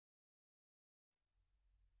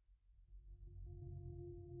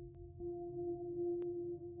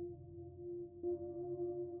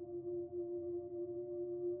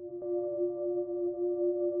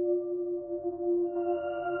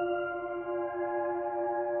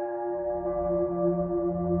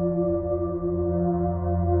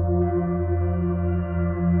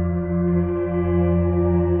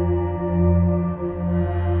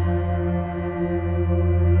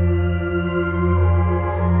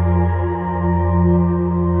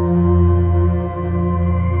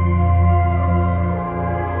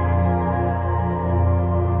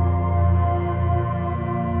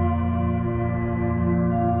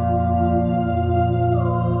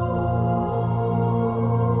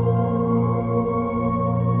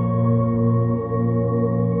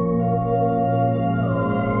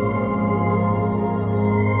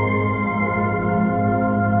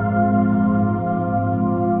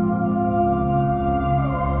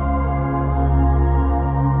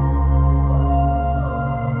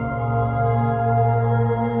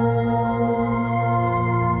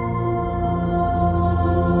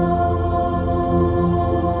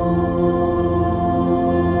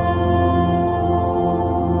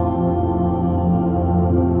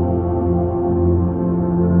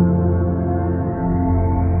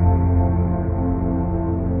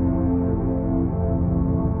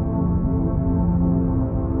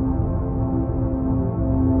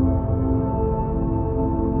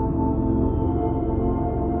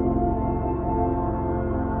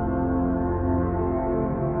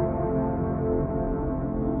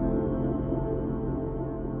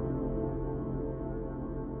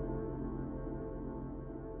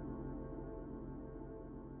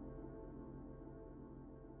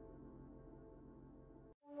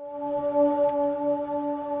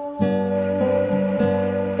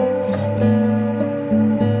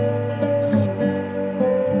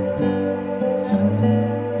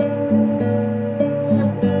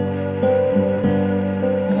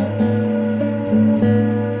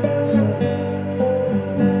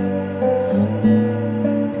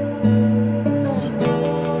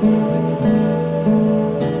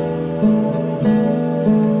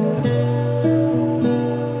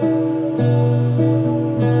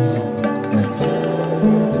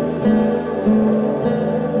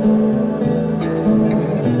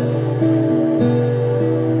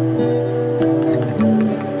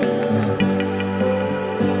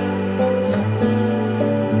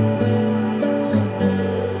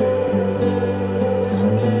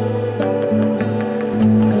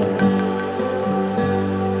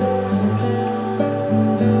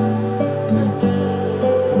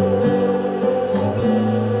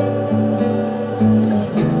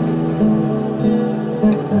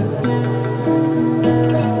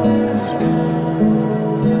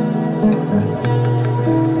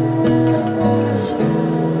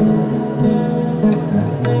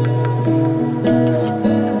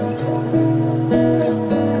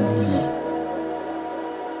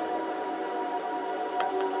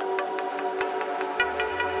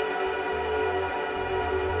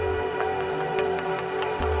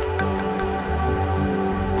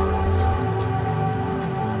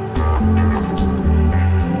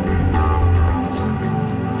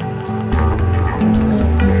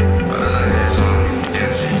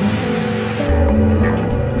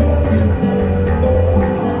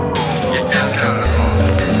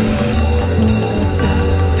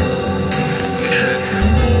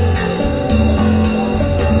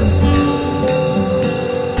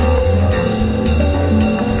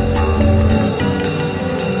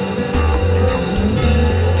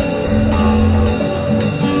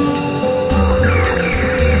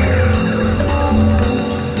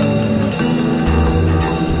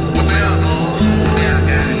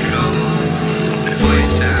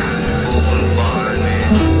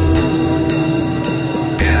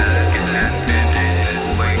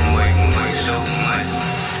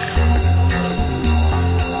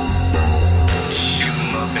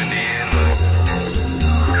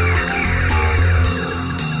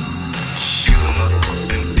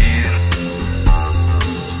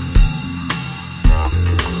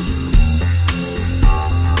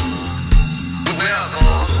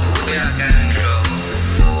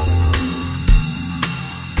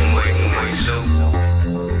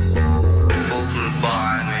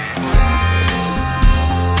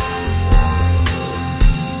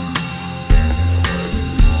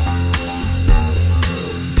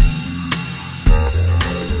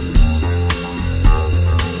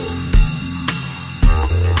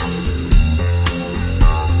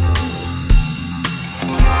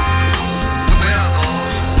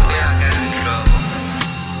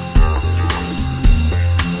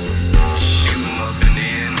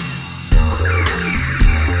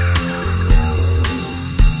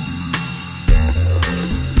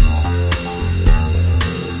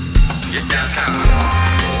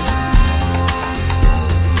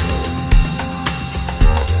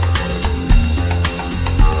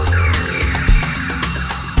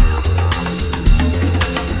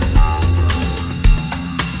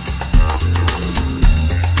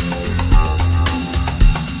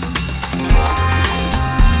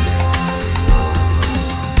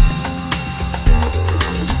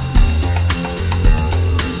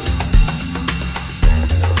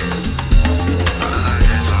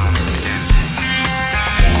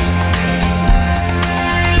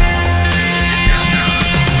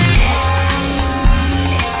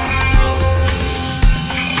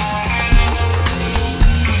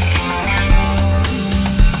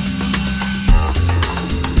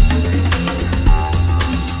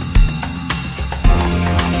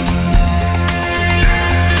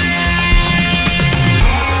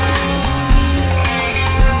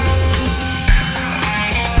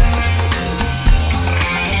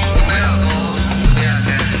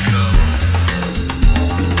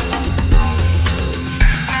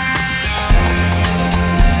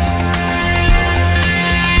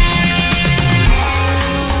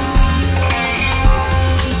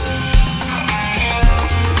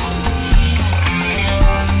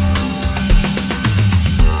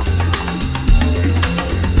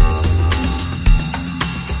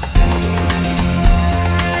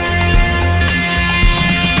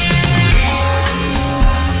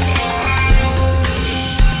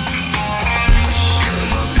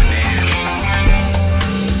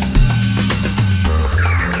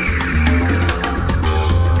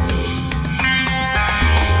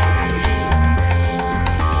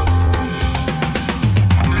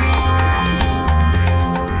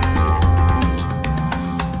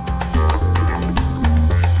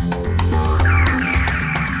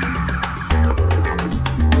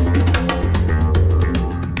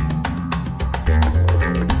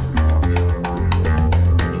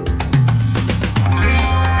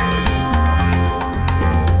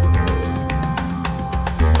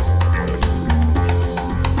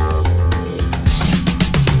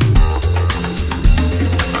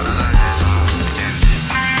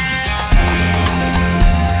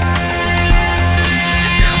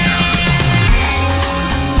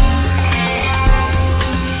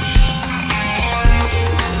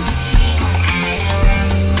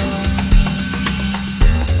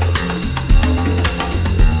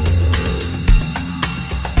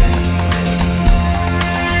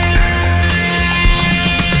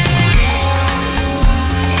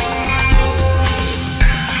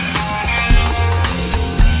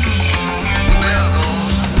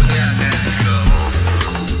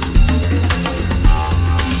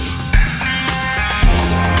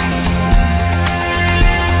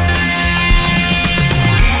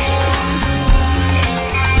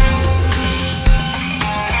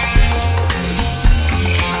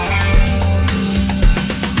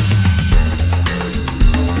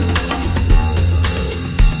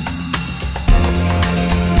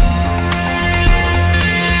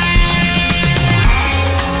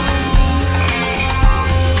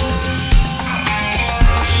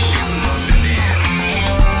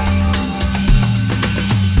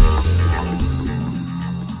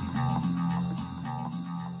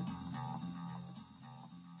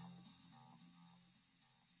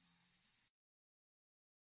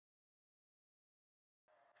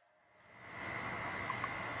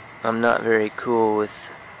I'm not very cool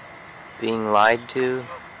with being lied to,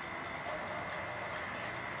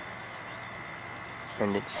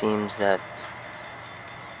 and it seems that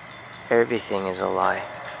everything is a lie.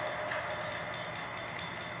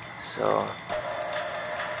 So,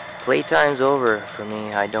 playtime's over for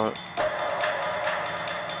me. I don't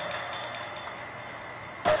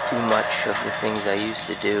do much of the things I used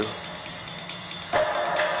to do.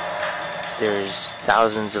 There's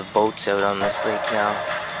thousands of boats out on this lake now.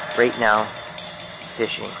 Right now,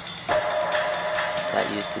 fishing.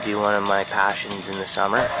 That used to be one of my passions in the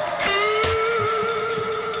summer.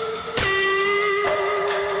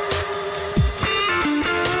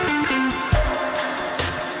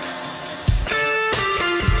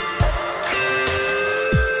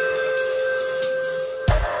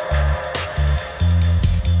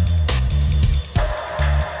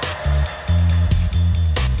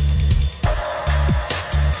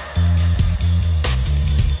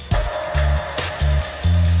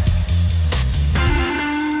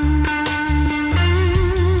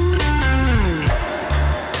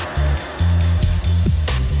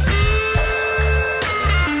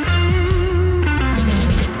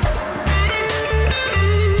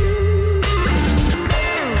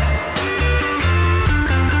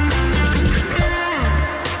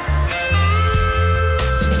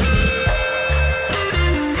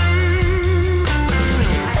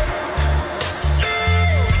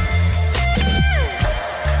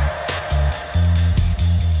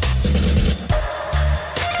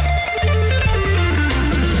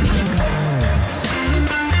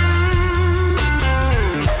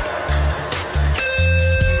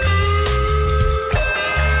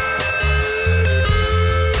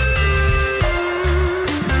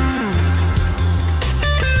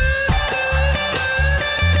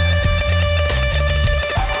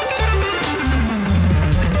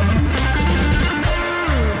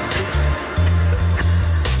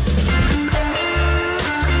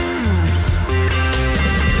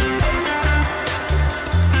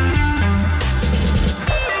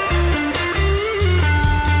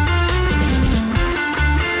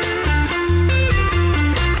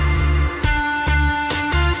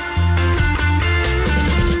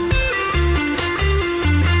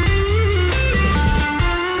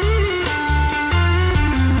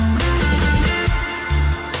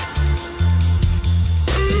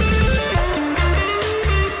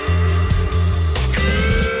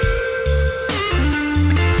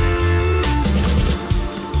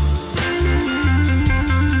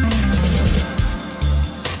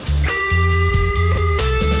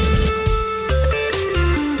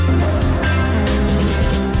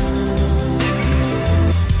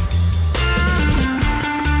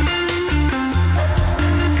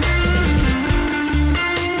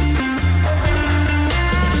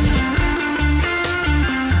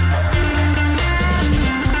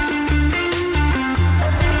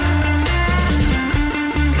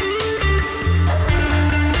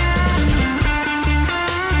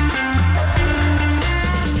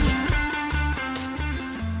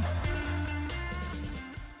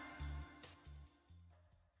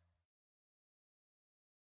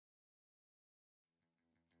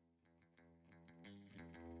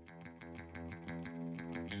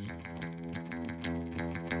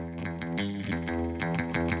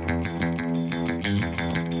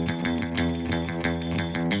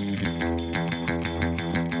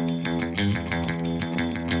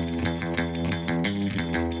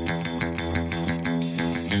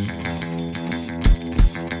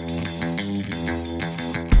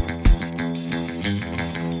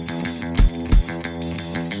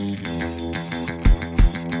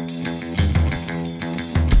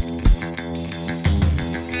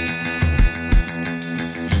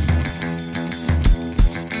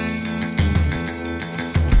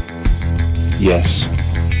 Yes,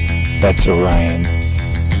 that's Orion,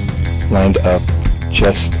 lined up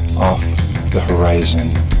just off the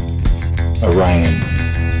horizon. Orion,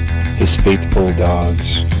 his faithful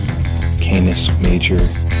dogs, Canis Major,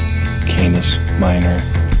 Canis Minor,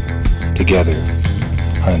 together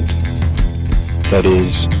hunt. That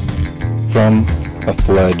is, from a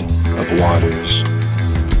flood of waters.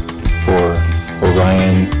 For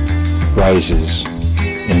Orion rises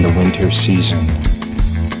in the winter season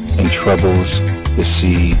and troubles the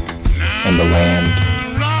sea and the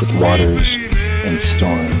land with waters and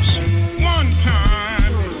storms.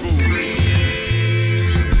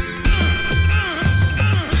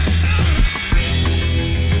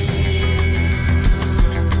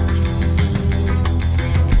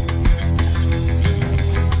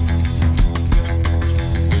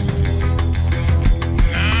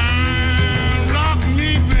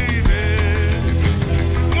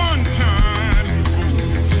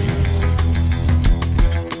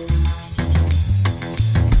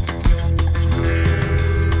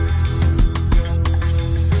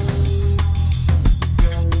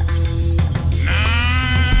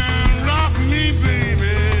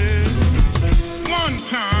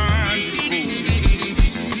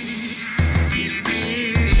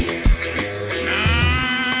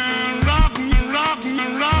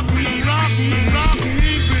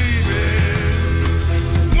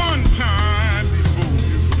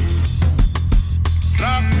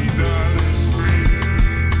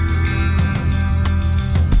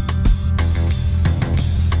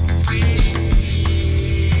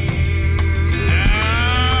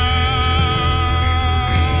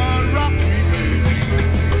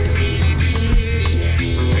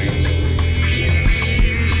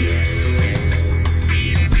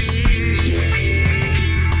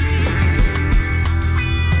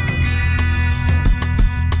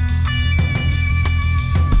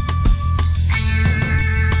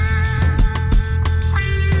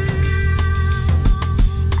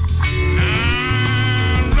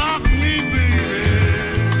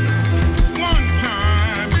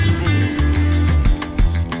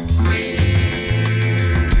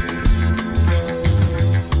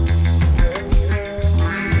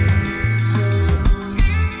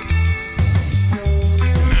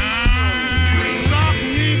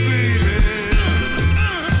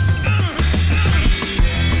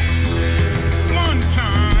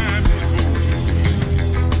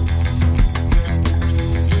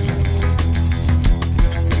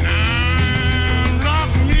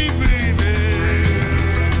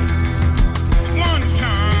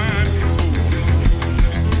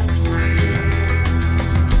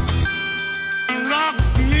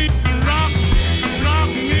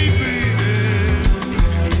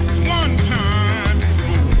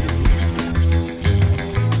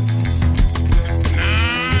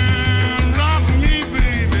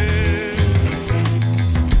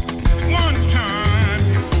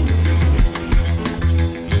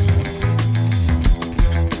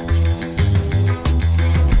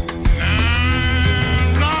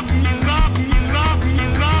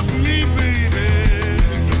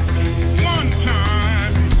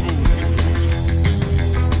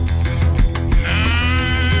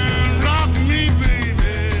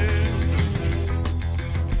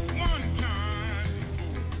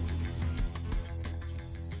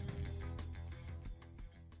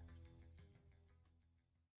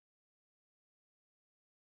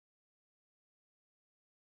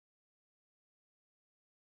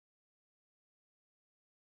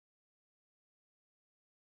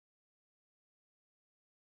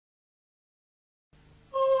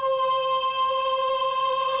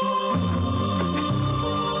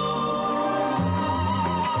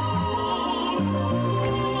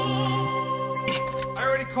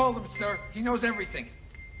 called him, sir. He knows everything.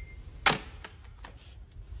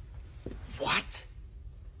 What?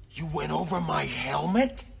 You went over my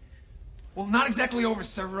helmet? Well, not exactly over,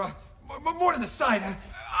 sir. More to the side.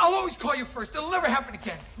 I'll always call you first. It'll never happen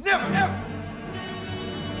again. Never, ever.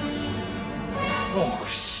 Oh,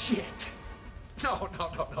 shit. No.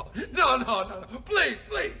 No. Please.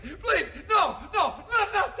 No,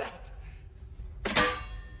 not that.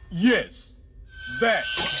 Yes, that.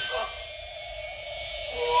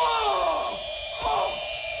 Whoa!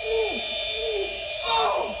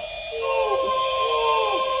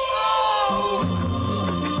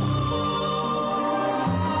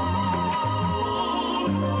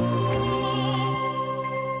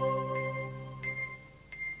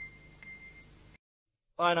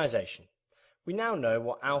 Ionization. We now know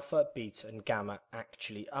what alpha, beta and gamma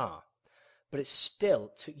actually are, but it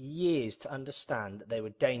still took years to understand that they were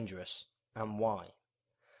dangerous and why.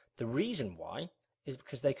 The reason why is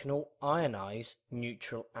because they can all ionize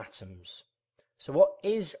neutral atoms. So what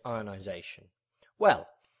is ionization? Well,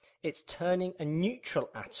 it's turning a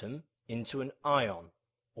neutral atom into an ion,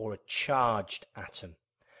 or a charged atom.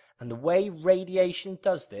 And the way radiation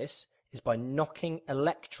does this is by knocking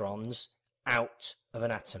electrons out of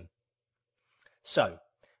an atom. So,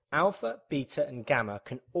 alpha, beta and gamma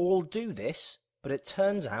can all do this, but it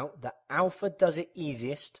turns out that alpha does it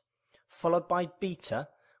easiest, followed by beta,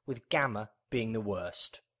 with gamma being the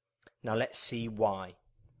worst. Now let's see why.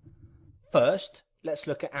 First, let's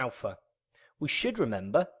look at alpha. We should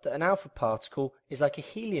remember that an alpha particle is like a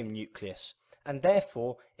helium nucleus, and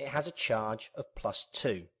therefore it has a charge of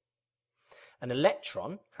 +2. An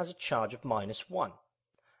electron has a charge of -1,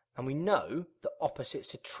 and we know that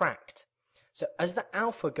opposites attract. So as the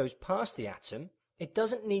alpha goes past the atom, it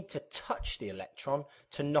doesn't need to touch the electron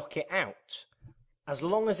to knock it out. As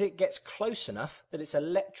long as it gets close enough that its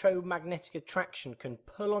electromagnetic attraction can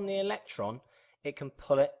pull on the electron, it can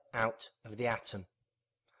pull it out of the atom.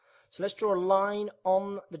 So let's draw a line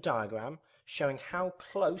on the diagram showing how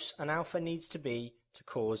close an alpha needs to be to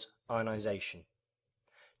cause ionization.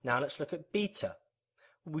 Now let's look at beta.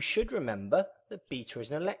 We should remember that beta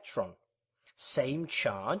is an electron. Same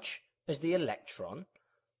charge as the electron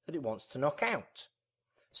that it wants to knock out.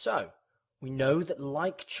 So we know that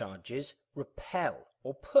like charges repel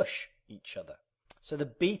or push each other. So the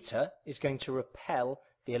beta is going to repel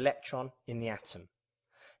the electron in the atom.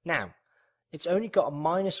 Now, it's only got a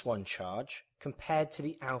 -1 charge compared to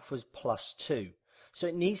the alpha's +2, so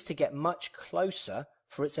it needs to get much closer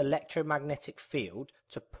for its electromagnetic field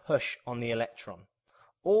to push on the electron.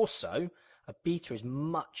 Also, a beta is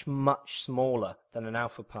much smaller than an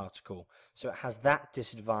alpha particle, so it has that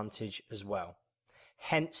disadvantage as well.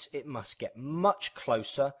 Hence, it must get much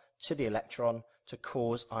closer to the electron to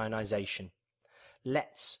cause ionization.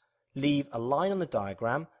 Let's leave a line on the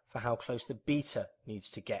diagram for how close the beta needs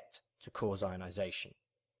to get to cause ionization.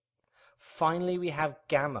 Finally, we have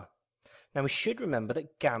gamma. Now we should remember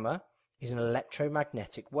that gamma is an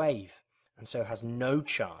electromagnetic wave and so has no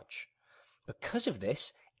charge. Because of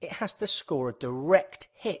this, it has to score a direct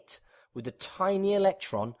hit with a tiny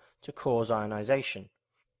electron to cause ionization,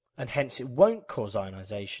 and hence it won't cause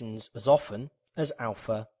ionizations as often as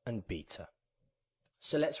alpha and beta.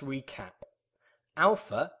 So let's recap.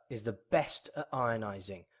 Alpha is the best at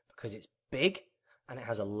ionizing because it's big and it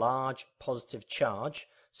has a large positive charge,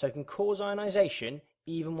 so it can cause ionization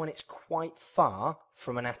even when it's quite far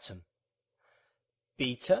from an atom.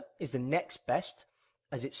 Beta is the next best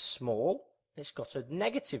as it's small, it's got a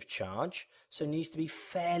negative charge, so it needs to be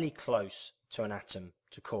fairly close to an atom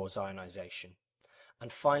to cause ionization.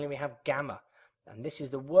 And finally we have gamma, and this is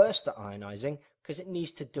the worst at ionizing because it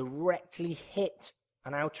needs to directly hit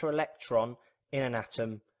an outer electron in an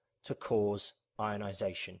atom to cause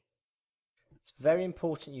ionization. It's very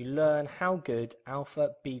important you learn how good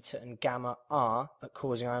alpha, beta and gamma are at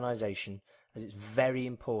causing ionization, as it's very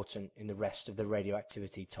important in the rest of the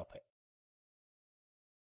radioactivity topic.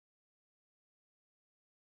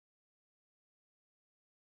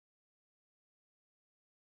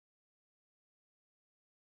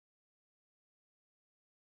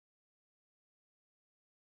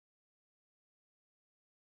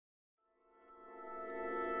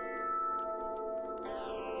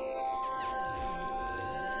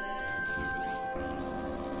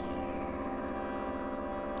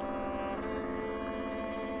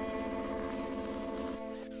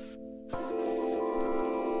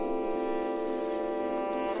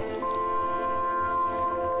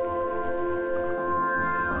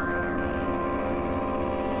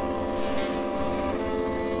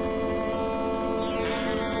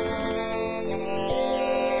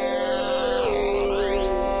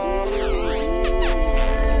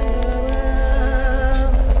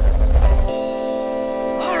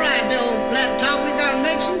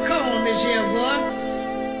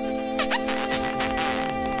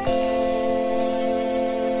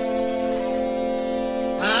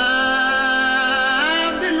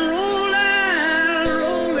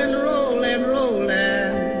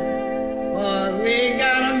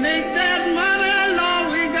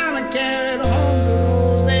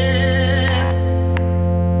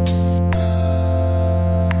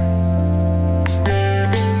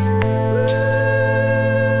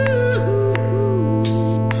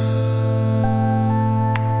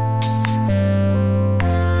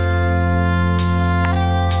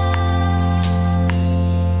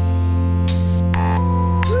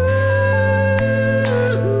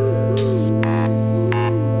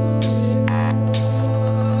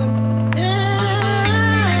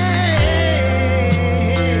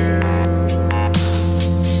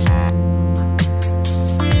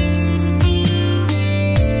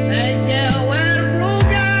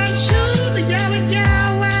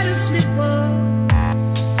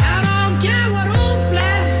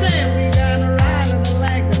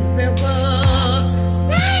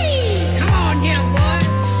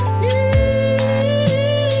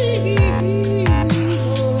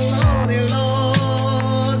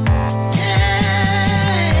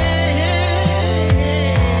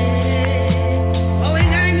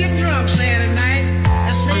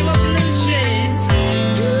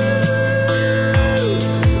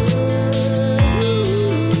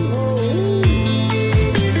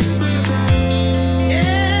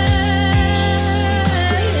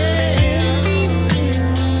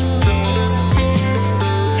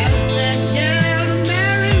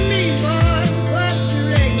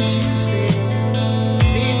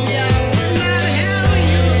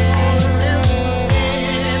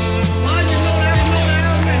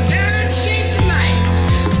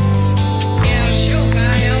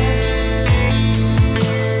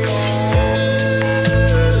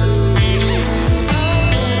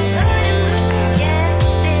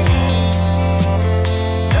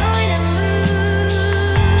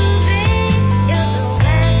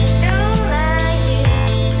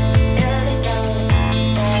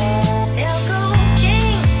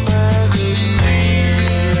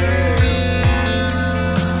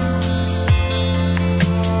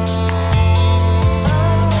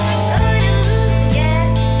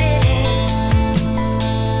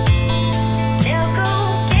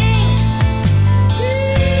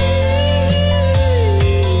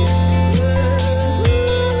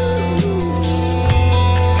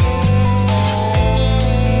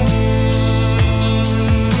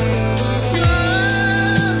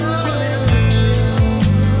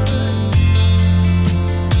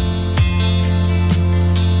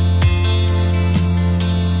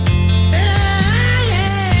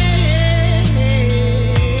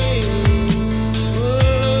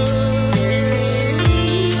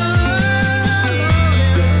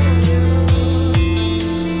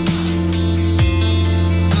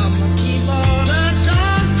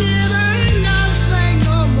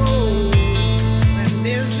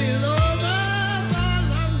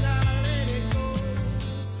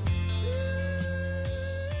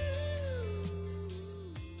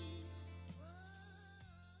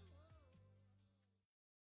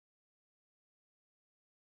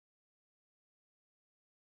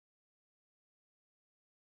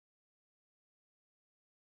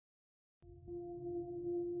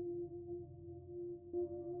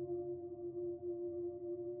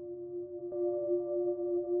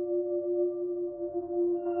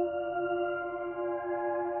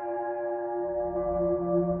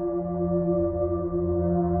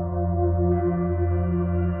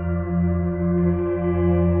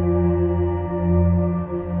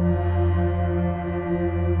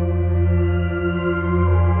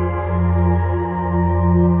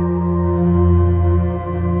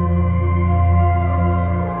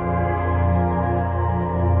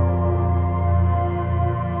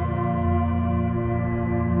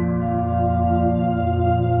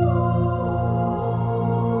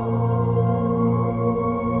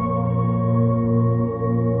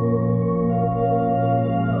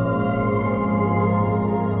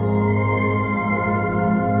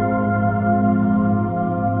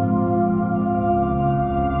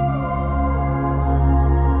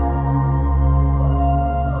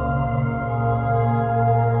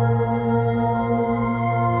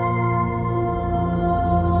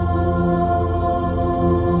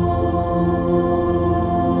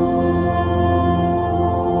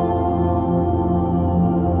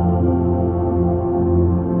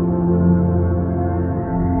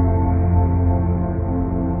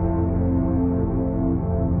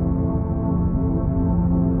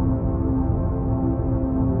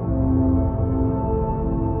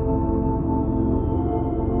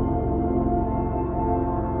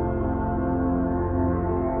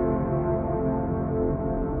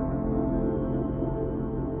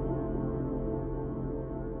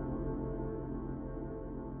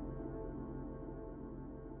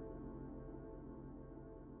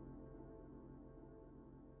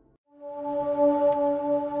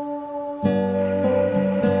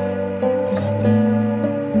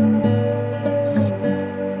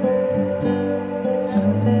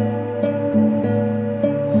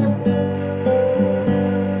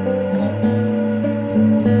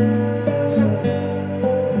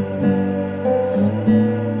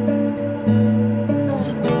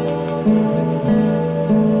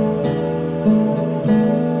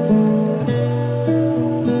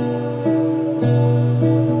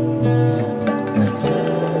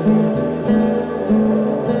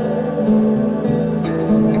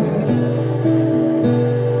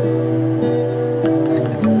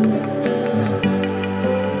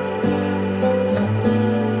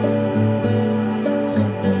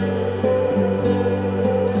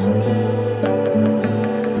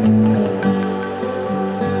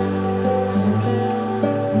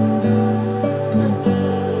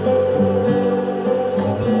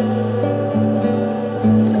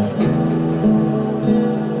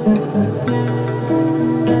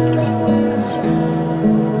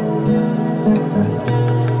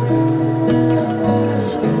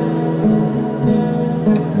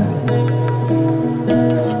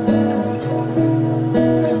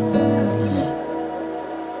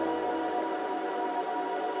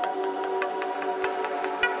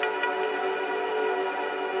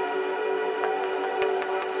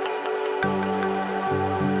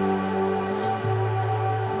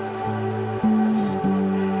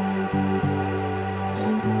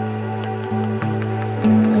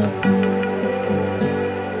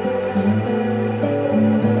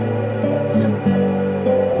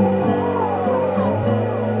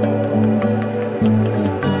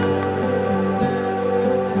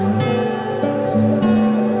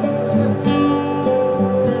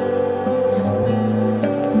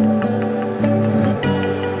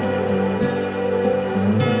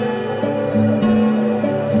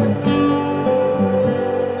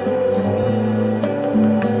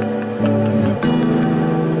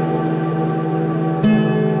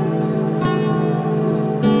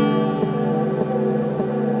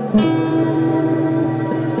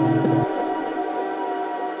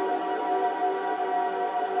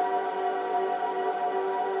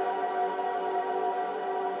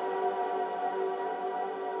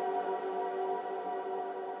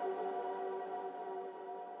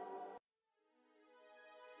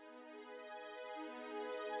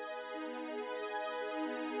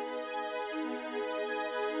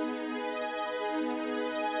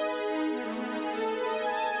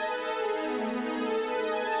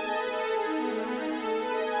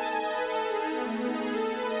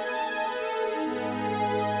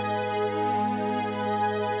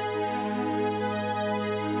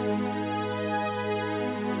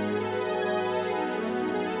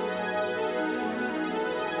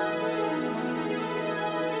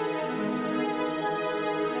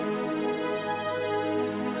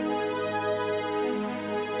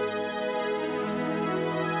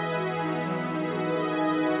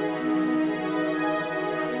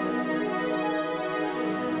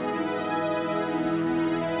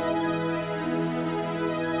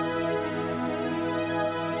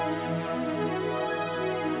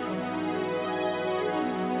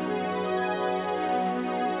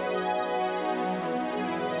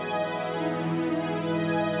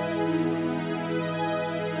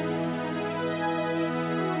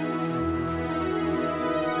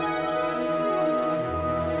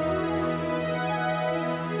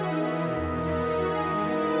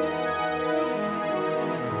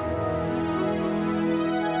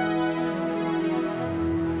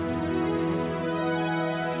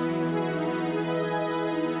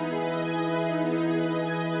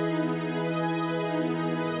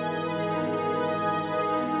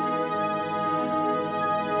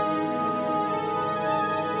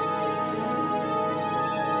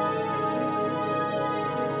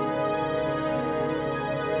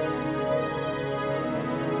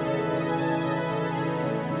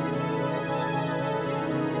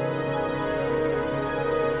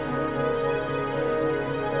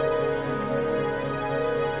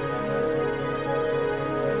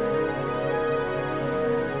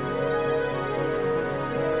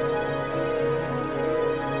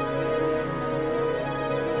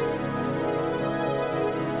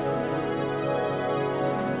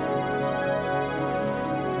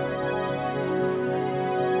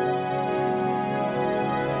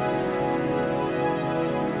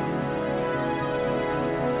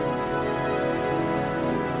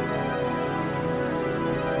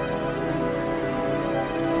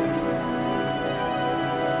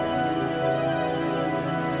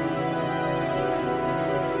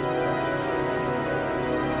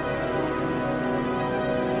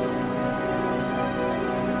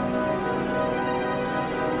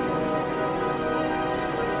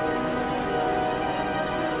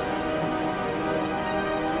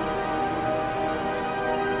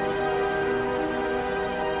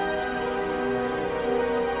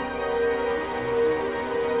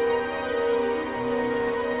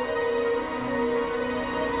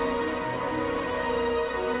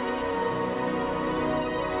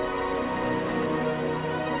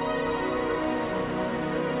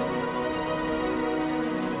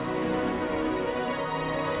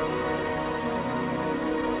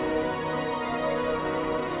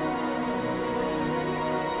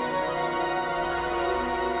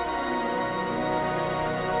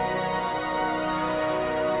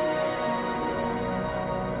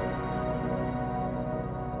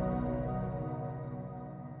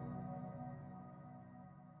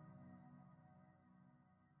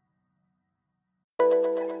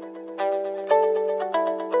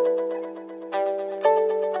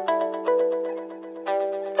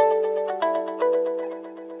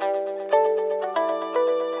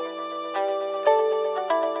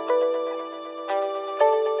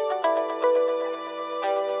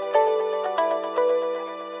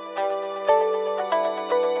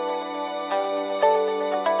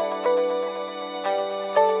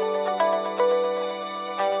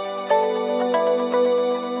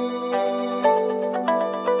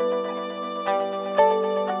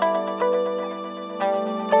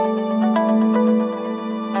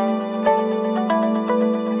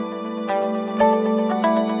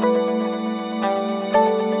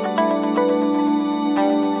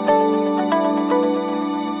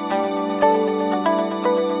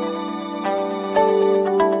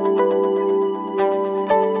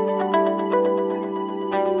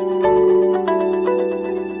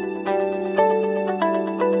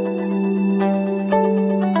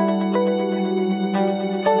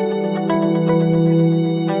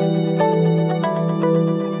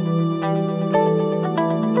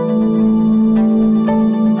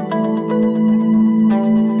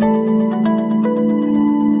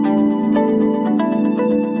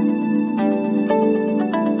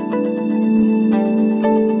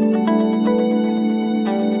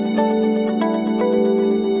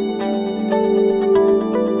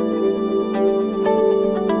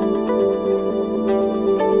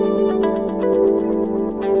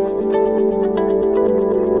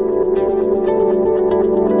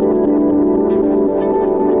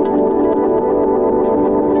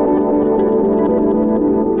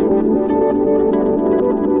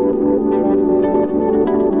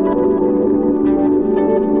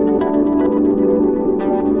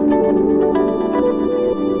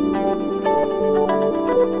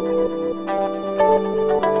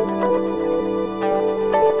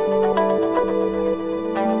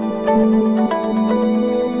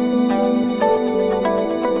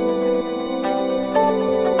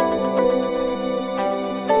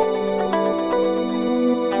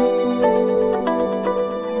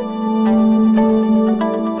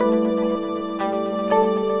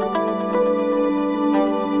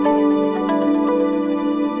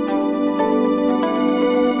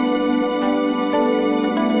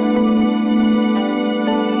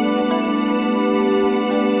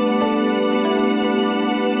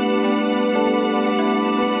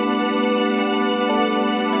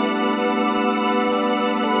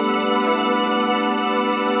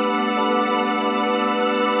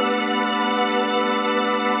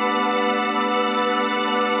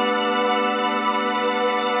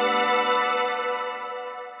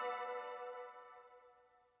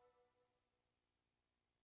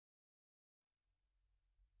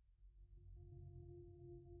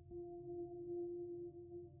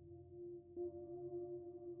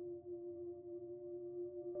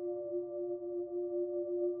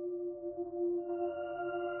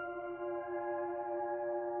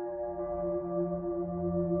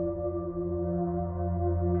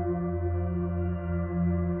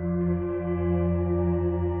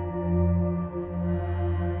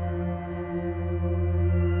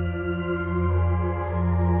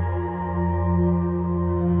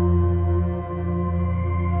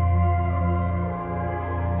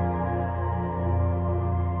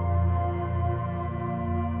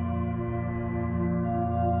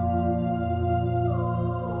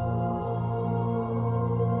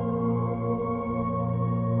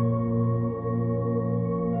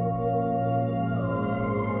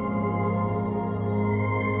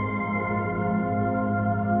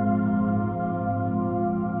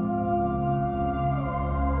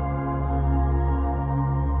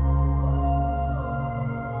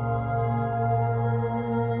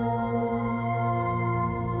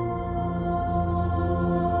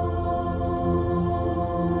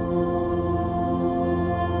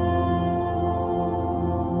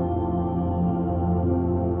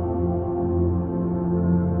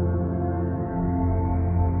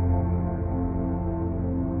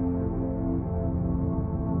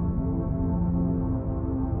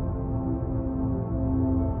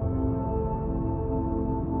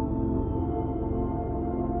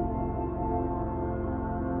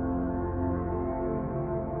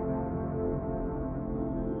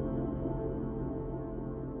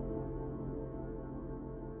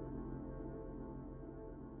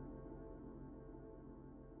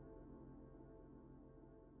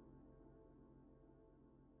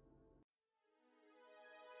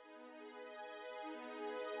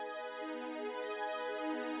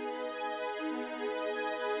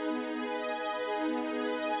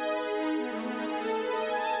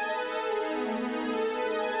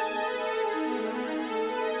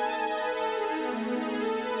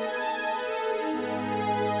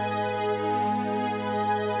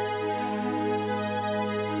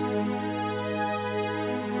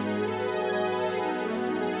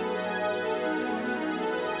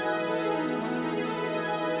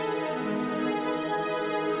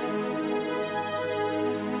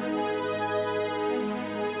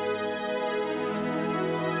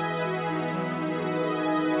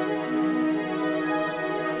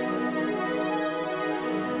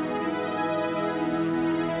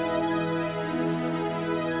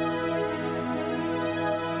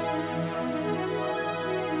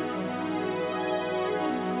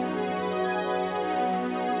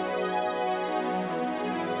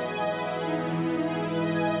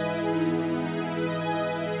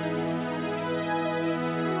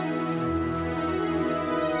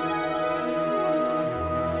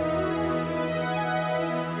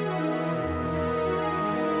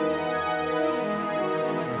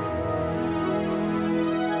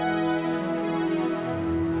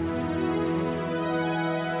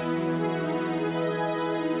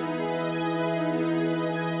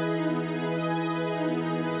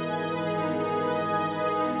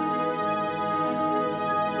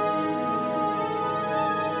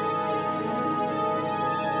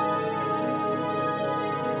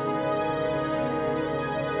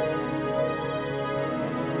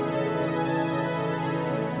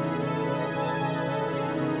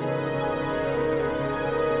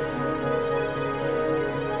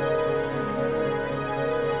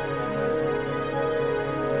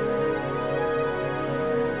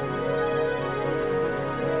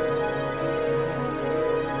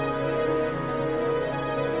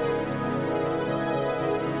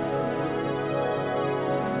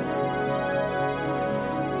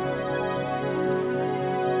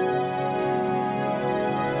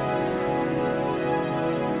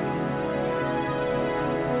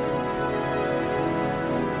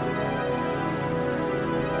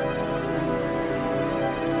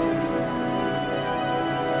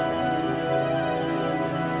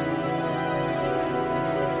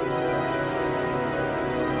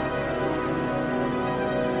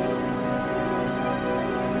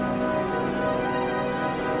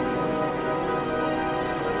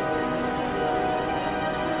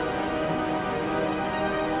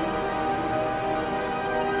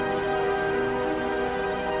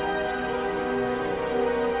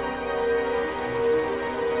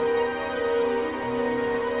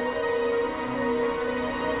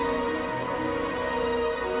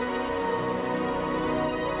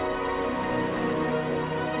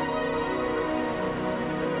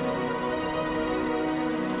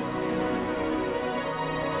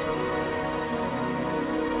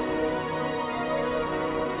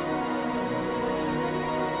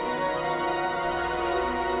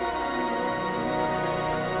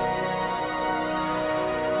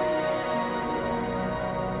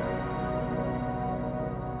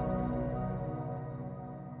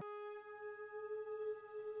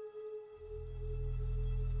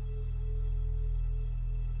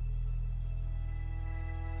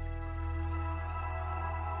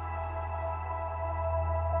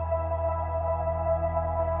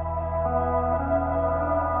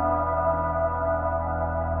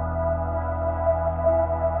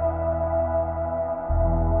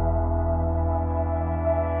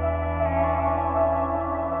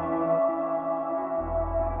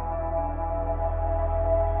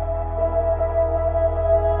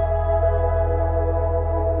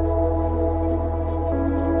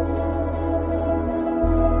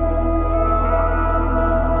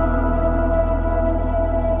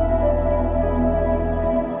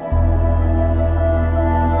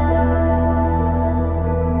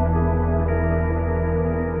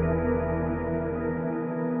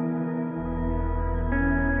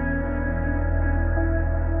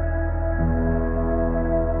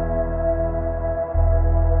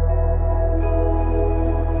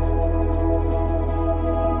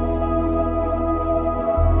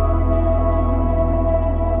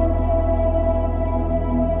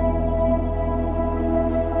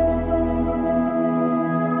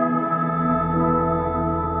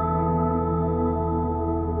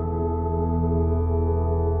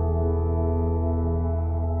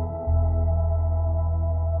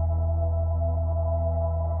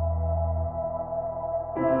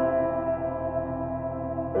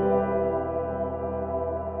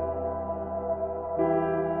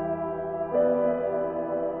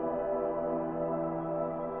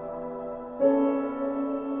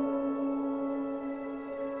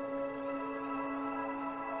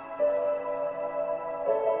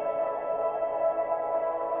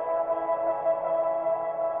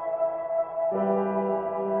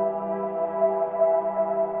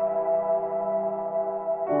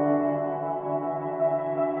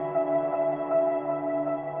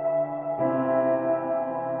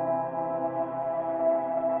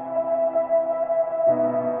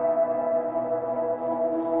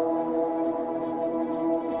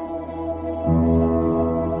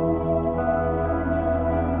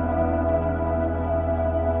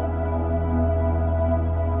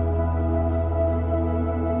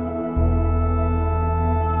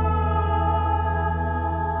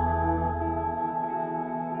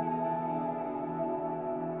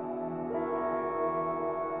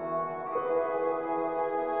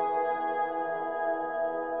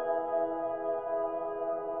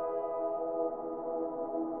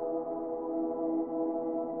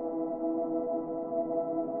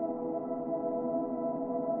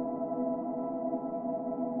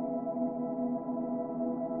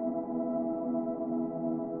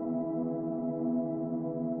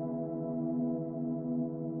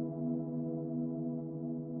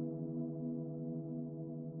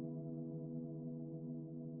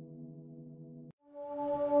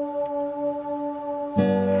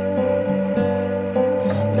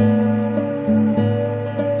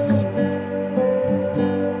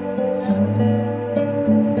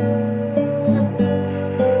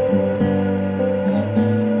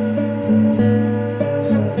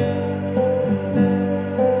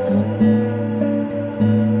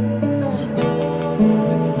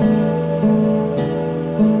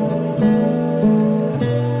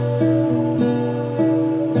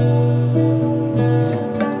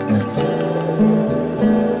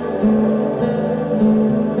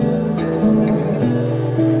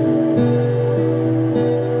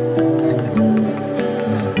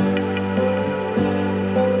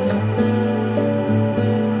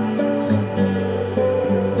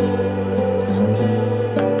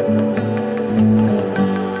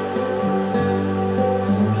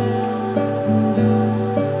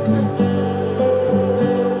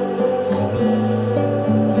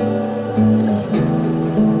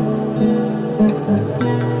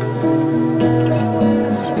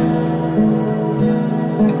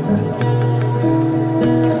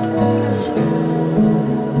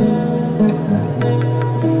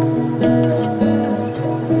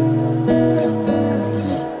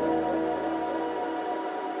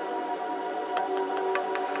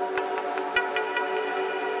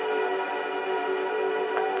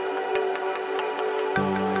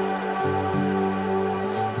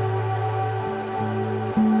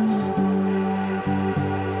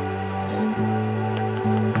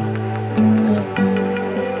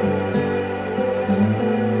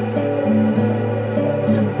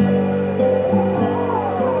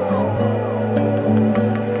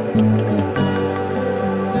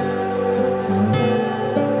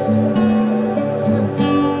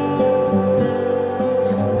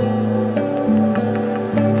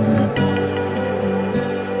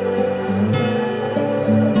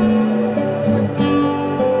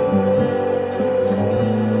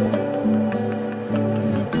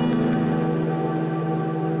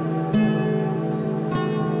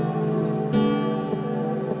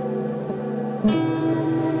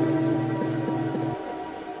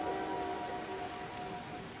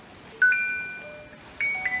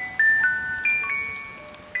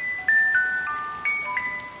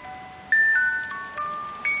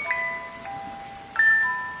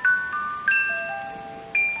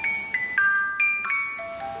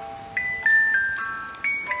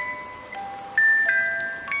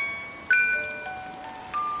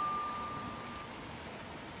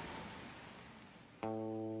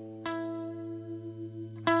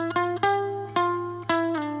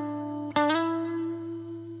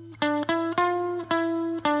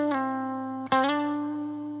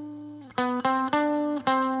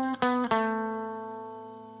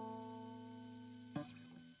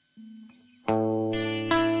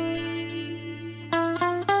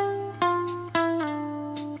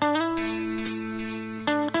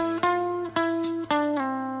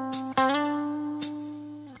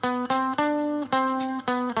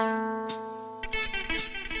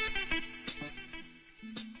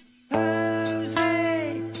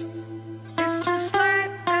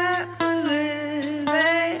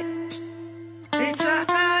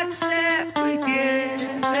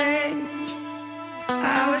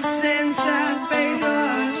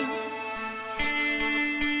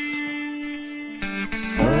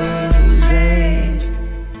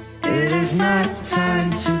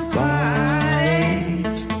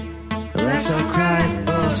 so cry,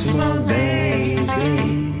 oh small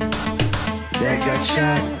baby that got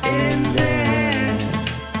shot in the head.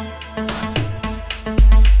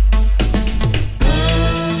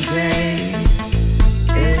 Jose,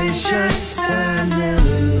 it is just an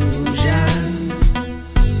illusion,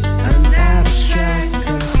 an abstract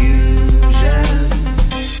confusion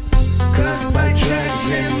caused by drugs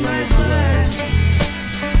in my blood.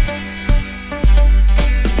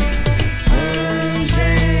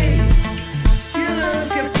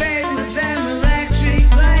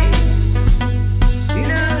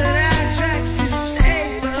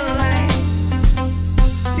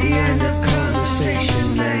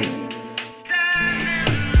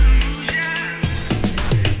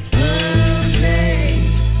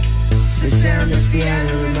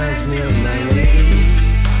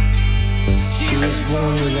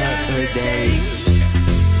 Without her days,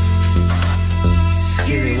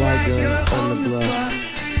 skinny white girl on the block.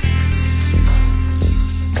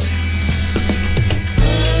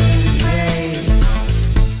 Jose,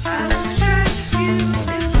 I would trust you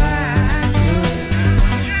if I could,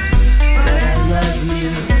 but I love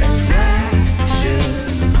you as I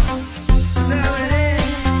should. Now it is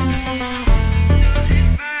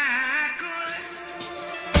if I could.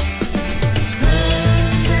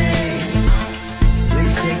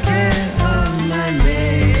 Take care of my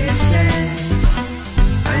message.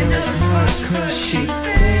 I know it's hard 'cause she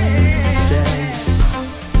says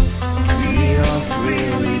you're off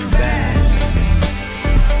really bad.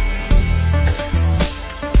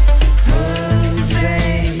 Jose,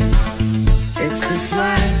 it's this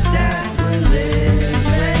life that we're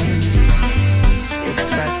living. It's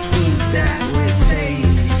about food that we're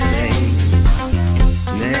tasting.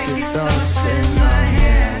 Naked thoughts in my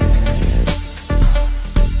head.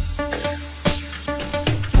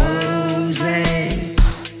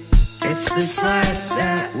 It's this life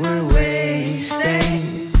that we're wasting.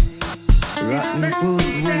 Rotten food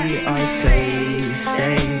we are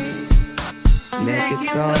tasting. Naked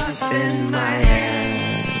thoughts in my head.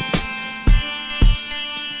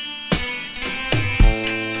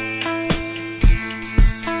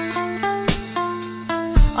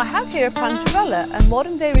 I have here a plantarella, a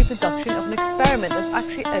modern day reproduction of an experiment that's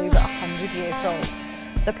actually over 100 years old.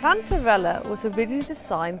 The plantarella was originally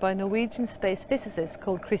designed by a Norwegian space physicist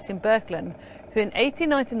called Christian Birkeland, who in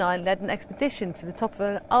 1899 led an expedition to the top of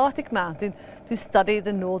an Arctic mountain to study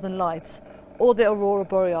the northern lights, or the aurora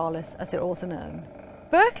borealis as they're also known.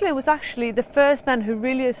 Birkeland was actually the first man who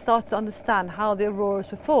really started to understand how the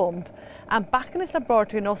auroras were formed, and back in his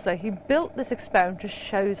laboratory in Oslo he built this experiment to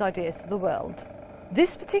show his ideas to the world.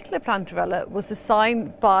 This particular plantarella was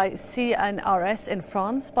designed by CNRS in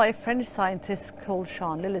France by a French scientist called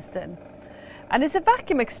Jean Lilliston. And it's a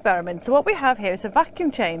vacuum experiment. So what we have here is a vacuum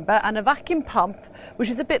chamber and a vacuum pump, which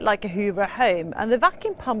is a bit like a Hoover at home. And the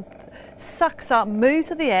vacuum pump sucks out most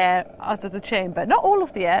of the air out of the chamber. Not all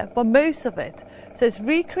of the air, but most of it. So it's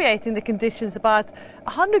recreating the conditions about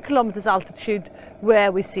 100 kilometers altitude where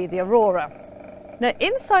we see the aurora. Now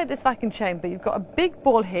inside this vacuum chamber, you've got a big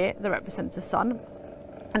ball here that represents the sun,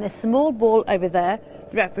 and a small ball over there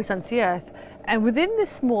that represents the Earth. And within this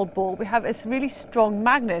small ball we have a really strong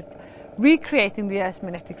magnet recreating the Earth's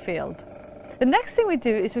magnetic field. The next thing we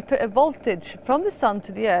do is we put a voltage from the sun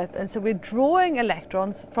to the Earth, and so we're drawing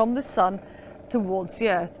electrons from the sun towards the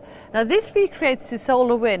Earth. Now this recreates the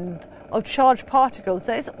solar wind of charged particles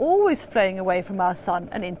that is always flowing away from our sun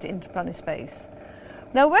and into interplanetary space.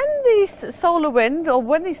 Now when these solar wind, or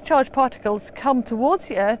when these charged particles come towards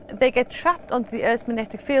the Earth, they get trapped onto the Earth's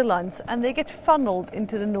magnetic field lines and they get funneled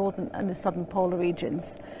into the northern and the southern polar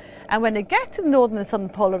regions. And when they get to the northern and southern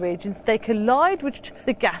polar regions, they collide with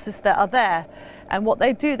the gases that are there. And what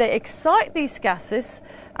they do, they excite these gases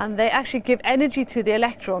and they actually give energy to the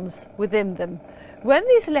electrons within them. When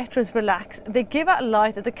these electrons relax, they give out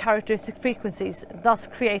light at the characteristic frequencies, thus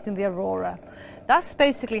creating the aurora. That's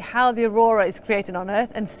basically how the aurora is created on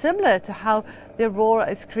Earth, and similar to how the aurora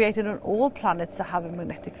is created on all planets that have a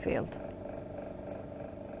magnetic field.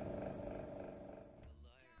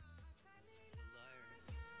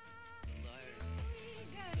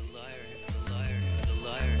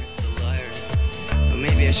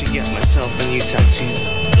 Maybe I should get myself a new tattoo.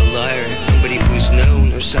 The liar, somebody who's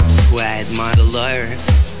known or someone who I admire. The liar,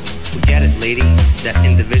 forget it, lady. That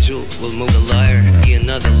individual will move. The liar, be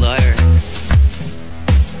another liar.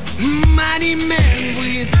 Mighty man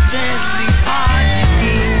with deadly heart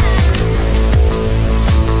disease.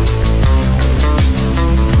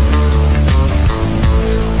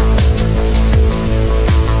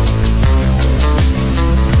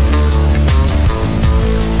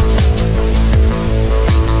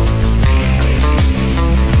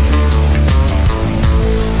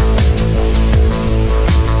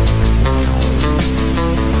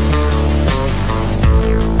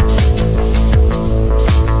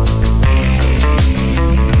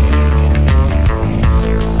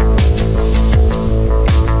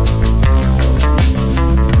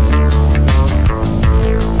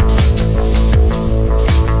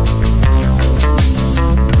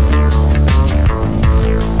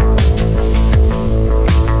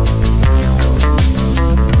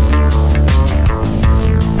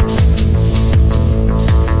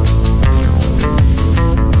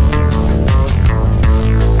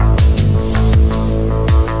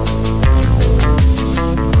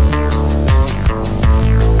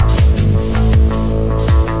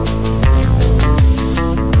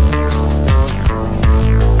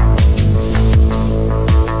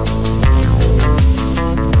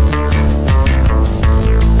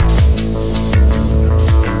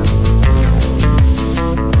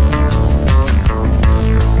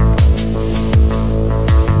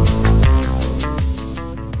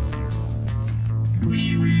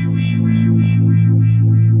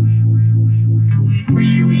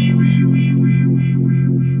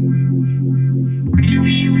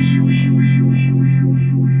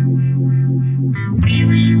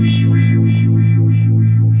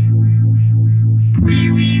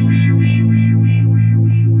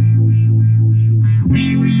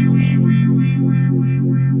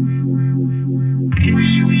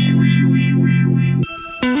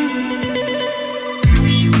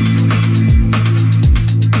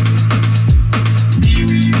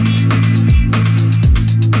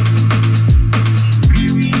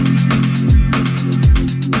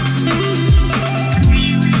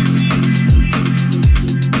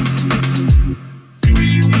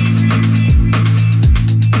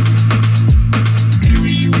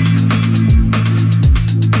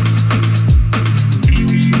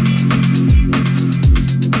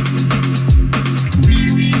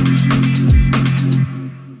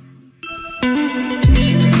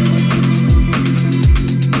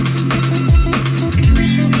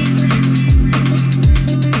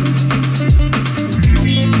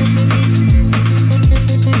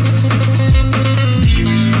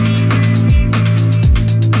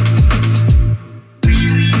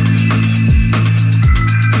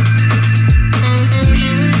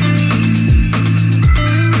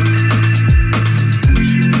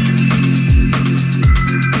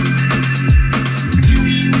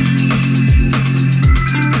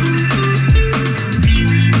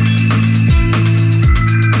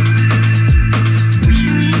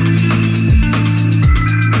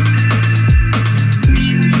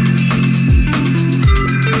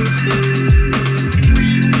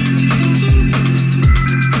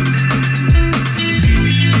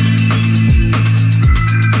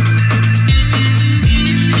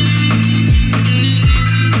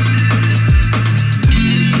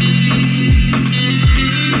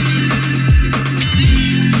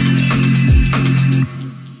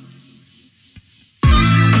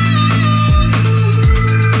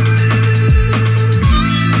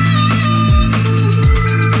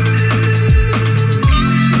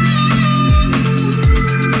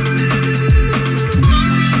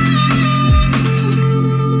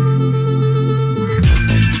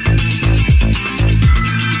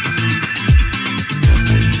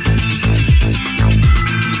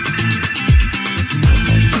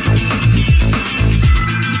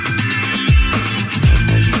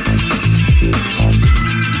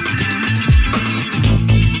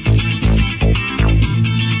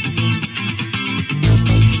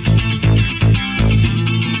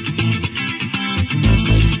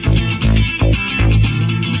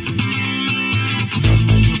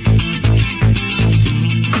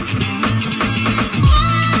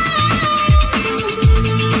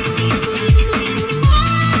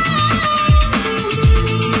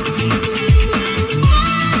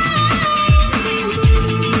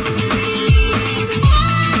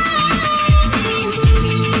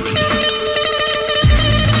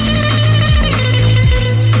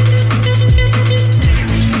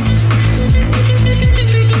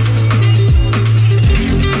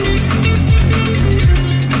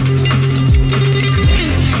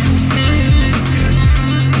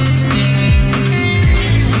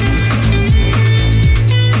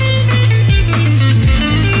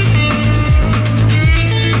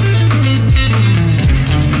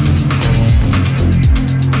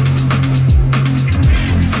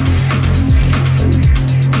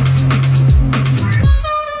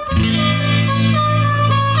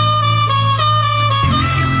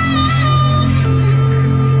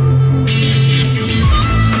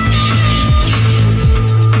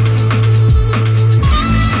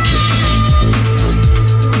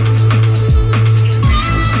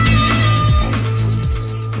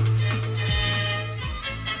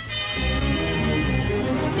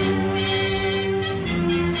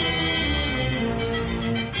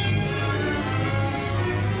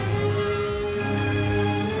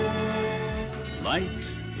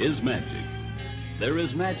 is magic. There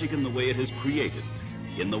is magic in the way it is created,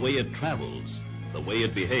 in the way it travels, the way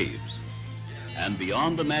it behaves. And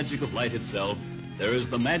beyond the magic of light itself, there is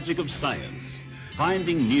the magic of science,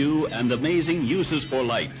 finding new and amazing uses for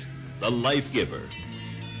light, the life giver.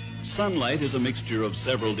 Sunlight is a mixture of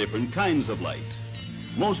several different kinds of light.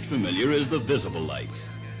 Most familiar is the visible light,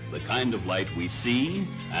 the kind of light we see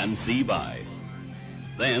and see by.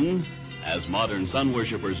 Then, as modern sun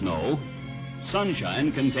worshippers know,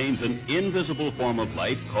 sunshine contains an invisible form of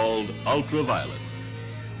light called ultraviolet.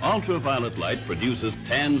 Ultraviolet light produces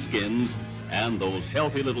tan skins and those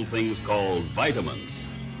healthy little things called vitamins.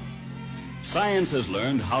 Science has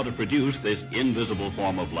learned how to produce this invisible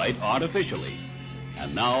form of light artificially.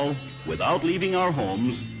 And now, without leaving our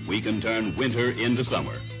homes, we can turn winter into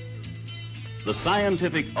summer. The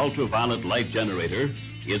scientific ultraviolet light generator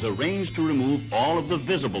is arranged to remove all of the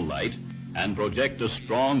visible light and project a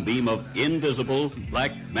strong beam of invisible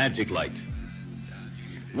black magic light.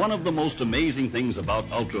 One of the most amazing things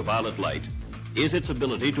about ultraviolet light is its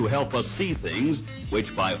ability to help us see things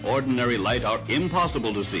which by ordinary light are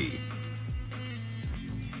impossible to see.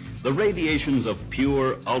 The radiations of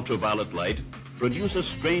pure ultraviolet light produce a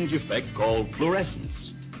strange effect called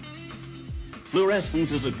fluorescence.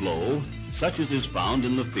 Fluorescence is a glow such as is found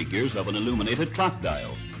in the figures of an illuminated clock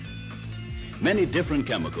dial. Many different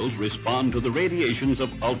chemicals respond to the radiations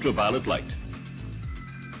of ultraviolet light.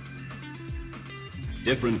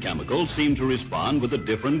 Different chemicals seem to respond with a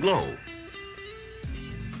different glow.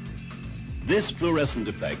 This fluorescent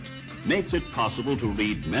effect makes it possible to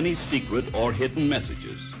read many secret or hidden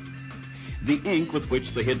messages. The ink with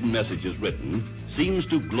which the hidden message is written seems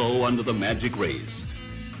to glow under the magic rays.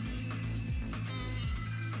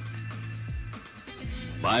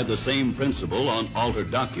 By the same principle on altered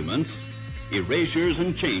documents, erasures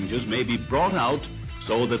and changes may be brought out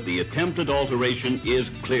so that the attempted alteration is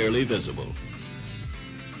clearly visible.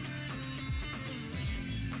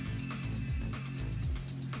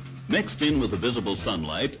 Mixed in with the visible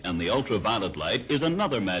sunlight and the ultraviolet light is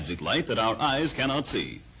another magic light that our eyes cannot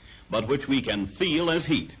see, but which we can feel as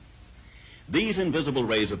heat. These invisible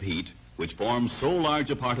rays of heat, which form so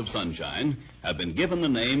large a part of sunshine, have been given the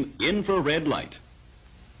name infrared light.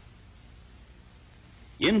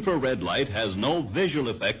 Infrared light has no visual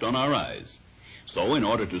effect on our eyes. So in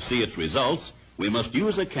order to see its results, we must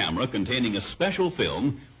use a camera containing a special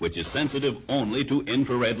film which is sensitive only to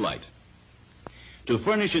infrared light. To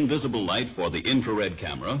furnish invisible light for the infrared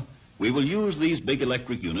camera, we will use these big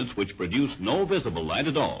electric units which produce no visible light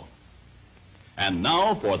at all. And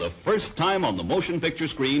now, for the first time on the motion picture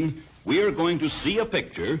screen, we are going to see a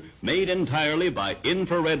picture made entirely by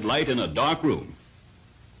infrared light in a dark room.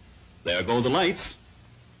 There go the lights.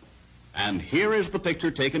 And here is the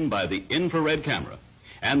picture taken by the infrared camera.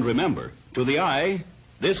 And remember, to the eye,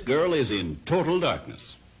 this girl is in total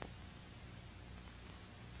darkness.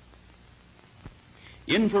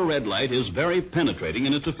 Infrared light is very penetrating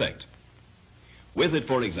in its effect. With it,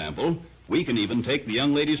 for example, we can even take the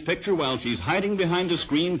young lady's picture while she's hiding behind a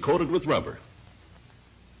screen coated with rubber.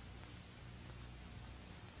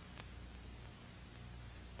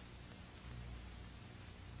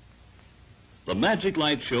 The magic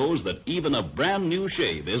light shows that even a brand new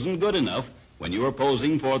shave isn't good enough when you are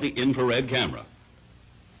posing for the infrared camera.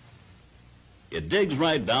 It digs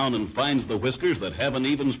right down and finds the whiskers that haven't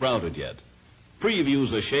even sprouted yet.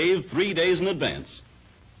 Previews a shave 3 days in advance.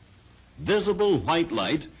 Visible white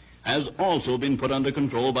light has also been put under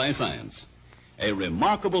control by science. A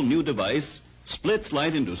remarkable new device splits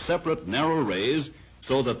light into separate narrow rays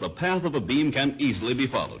so that the path of a beam can easily be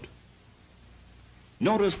followed.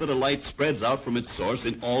 Notice that a light spreads out from its source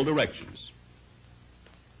in all directions.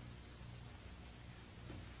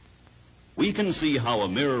 We can see how a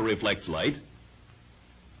mirror reflects light,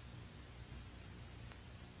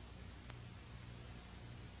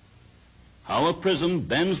 how a prism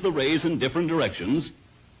bends the rays in different directions,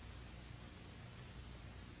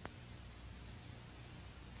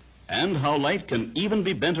 and how light can even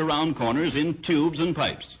be bent around corners in tubes and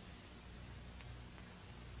pipes.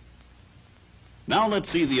 Now let's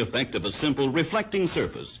see the effect of a simple reflecting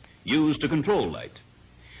surface used to control light.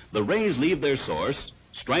 The rays leave their source,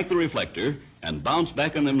 strike the reflector, and bounce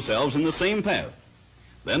back on themselves in the same path.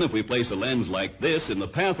 Then if we place a lens like this in the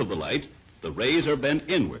path of the light, the rays are bent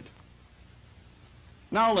inward.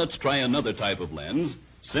 Now let's try another type of lens,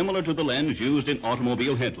 similar to the lens used in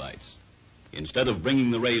automobile headlights. Instead of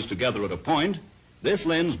bringing the rays together at a point, this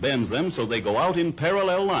lens bends them so they go out in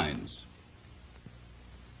parallel lines.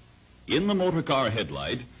 In the motor car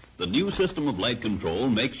headlight, the new system of light control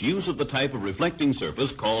makes use of the type of reflecting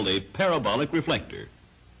surface called a parabolic reflector.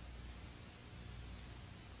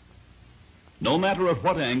 No matter at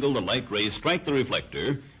what angle the light rays strike the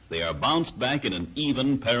reflector, they are bounced back in an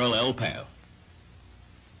even parallel path.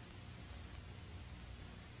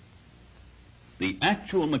 The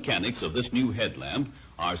actual mechanics of this new headlamp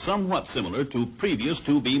are somewhat similar to previous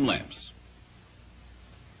two-beam lamps.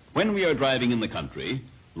 When we are driving in the country,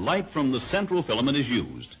 light from the central filament is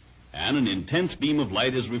used, and an intense beam of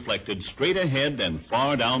light is reflected straight ahead and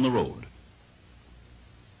far down the road.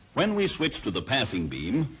 When we switch to the passing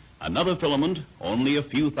beam, another filament only a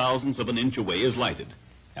few thousandths of an inch away is lighted,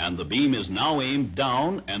 and the beam is now aimed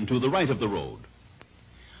down and to the right of the road.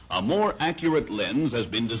 A more accurate lens has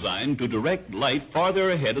been designed to direct light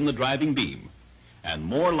farther ahead in the driving beam, and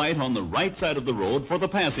more light on the right side of the road for the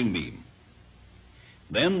passing beam.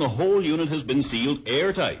 Then the whole unit has been sealed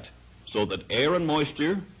airtight, so that air and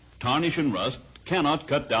moisture, tarnish and rust cannot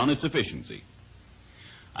cut down its efficiency.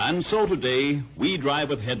 And so today, we drive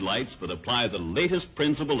with headlights that apply the latest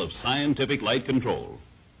principle of scientific light control.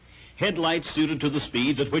 Headlights suited to the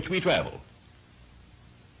speeds at which we travel.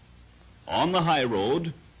 On the high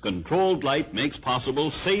road, controlled light makes possible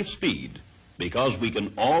safe speed because we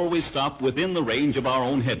can always stop within the range of our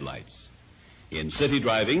own headlights. In city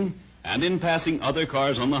driving and in passing other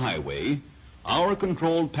cars on the highway, our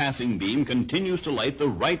controlled passing beam continues to light the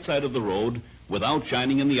right side of the road without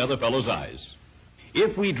shining in the other fellow's eyes.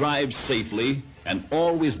 If we drive safely and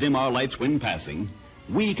always dim our lights when passing,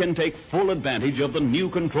 we can take full advantage of the new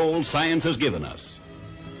control science has given us.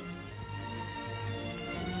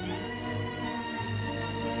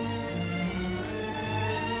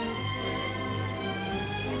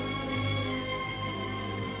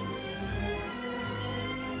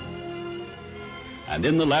 And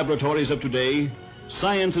in the laboratories of today,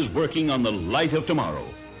 science is working on the light of tomorrow,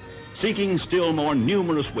 seeking still more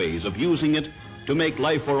numerous ways of using it to make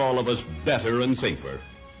life for all of us better and safer.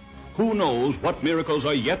 Who knows what miracles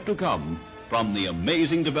are yet to come from the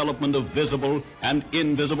amazing development of visible and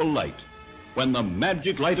invisible light when the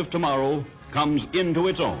magic light of tomorrow comes into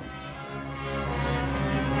its own.